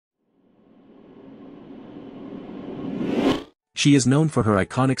She is known for her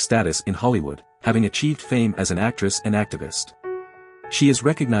iconic status in Hollywood, having achieved fame as an actress and activist. She is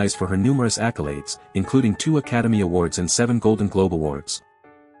recognized for her numerous accolades, including 2 Academy Awards and 7 Golden Globe Awards.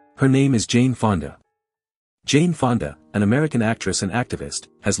 Her name is Jane Fonda. Jane Fonda, an American actress and activist,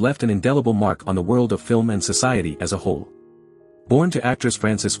 has left an indelible mark on the world of film and society as a whole. Born to actress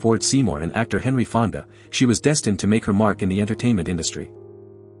Frances Ford Seymour and actor Henry Fonda, she was destined to make her mark in the entertainment industry.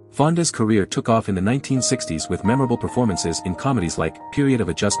 Fonda's career took off in the 1960s with memorable performances in comedies like Period of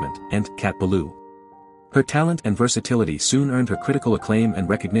Adjustment and Cat Ballou. Her talent and versatility soon earned her critical acclaim and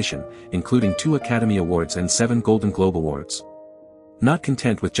recognition, including 2 Academy Awards and 7 Golden Globe Awards. Not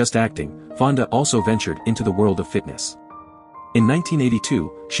content with just acting, Fonda also ventured into the world of fitness. In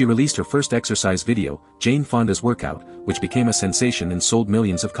 1982, she released her first exercise video, Jane Fonda's Workout, which became a sensation and sold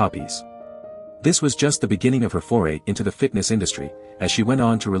millions of copies. This was just the beginning of her foray into the fitness industry, as she went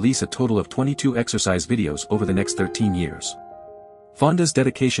on to release a total of 22 exercise videos over the next 13 years. Fonda's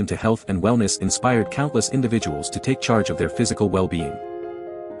dedication to health and wellness inspired countless individuals to take charge of their physical well-being.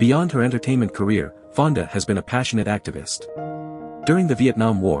 Beyond her entertainment career, Fonda has been a passionate activist. During the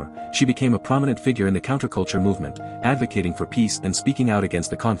Vietnam War, she became a prominent figure in the counterculture movement, advocating for peace and speaking out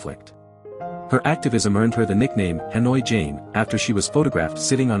against the conflict. Her activism earned her the nickname Hanoi Jane after she was photographed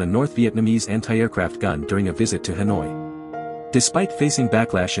sitting on a North Vietnamese anti-aircraft gun during a visit to Hanoi. Despite facing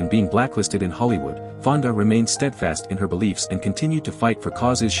backlash and being blacklisted in Hollywood, Fonda remained steadfast in her beliefs and continued to fight for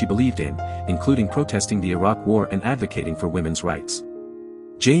causes she believed in, including protesting the Iraq War and advocating for women's rights.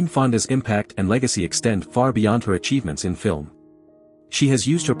 Jane Fonda's impact and legacy extend far beyond her achievements in film. She has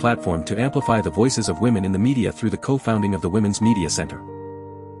used her platform to amplify the voices of women in the media through the co-founding of the Women's Media Center.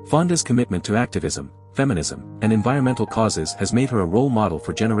 Fonda's commitment to activism, feminism, and environmental causes has made her a role model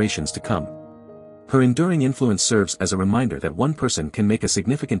for generations to come. Her enduring influence serves as a reminder that one person can make a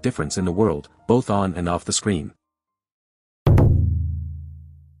significant difference in the world, both on and off the screen.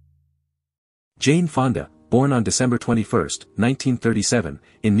 Jane Fonda, born on December 21, 1937,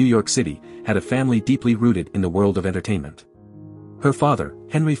 in New York City, had a family deeply rooted in the world of entertainment. Her father,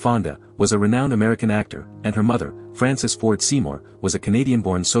 Henry Fonda, was a renowned American actor, and her mother, Frances Ford Seymour, was a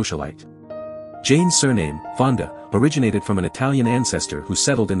Canadian-born socialite. Jane's surname, Fonda, originated from an Italian ancestor who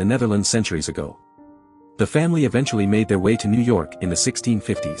settled in the Netherlands centuries ago. The family eventually made their way to New York in the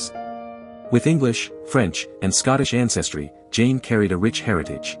 1650s. With English, French, and Scottish ancestry, Jane carried a rich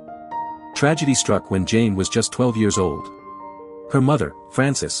heritage. Tragedy struck when Jane was just 12 years old. Her mother,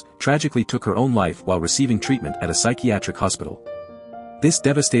 Frances, tragically took her own life while receiving treatment at a psychiatric hospital. This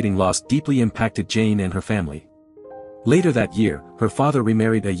devastating loss deeply impacted Jane and her family. Later that year, her father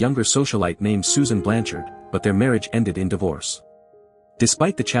remarried a younger socialite named Susan Blanchard, but their marriage ended in divorce.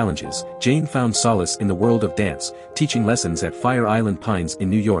 Despite the challenges, Jane found solace in the world of dance, teaching lessons at Fire Island Pines in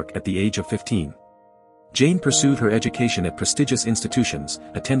New York at the age of 15. Jane pursued her education at prestigious institutions,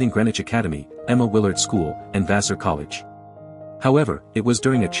 attending Greenwich Academy, Emma Willard School, and Vassar College. However, it was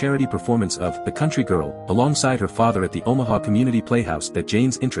during a charity performance of The Country Girl, alongside her father at the Omaha Community Playhouse, that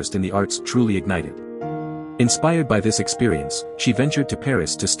Jane's interest in the arts truly ignited. Inspired by this experience, she ventured to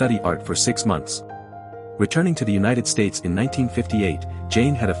Paris to study art for 6 months. Returning to the United States in 1958,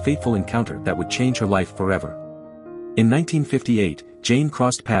 Jane had a fateful encounter that would change her life forever. In 1958, Jane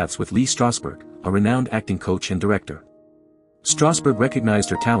crossed paths with Lee Strasberg, a renowned acting coach and director. Strasberg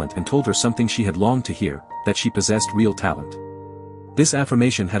recognized her talent and told her something she had longed to hear, that she possessed real talent. This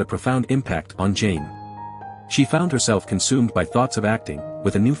affirmation had a profound impact on Jane. She found herself consumed by thoughts of acting,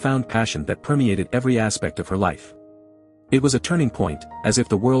 with a newfound passion that permeated every aspect of her life. It was a turning point, as if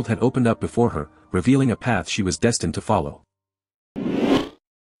the world had opened up before her, revealing a path she was destined to follow.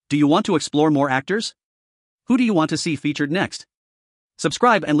 Do you want to explore more actors? Who do you want to see featured next?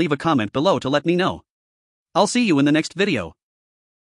 Subscribe and leave a comment below to let me know. I'll see you in the next video.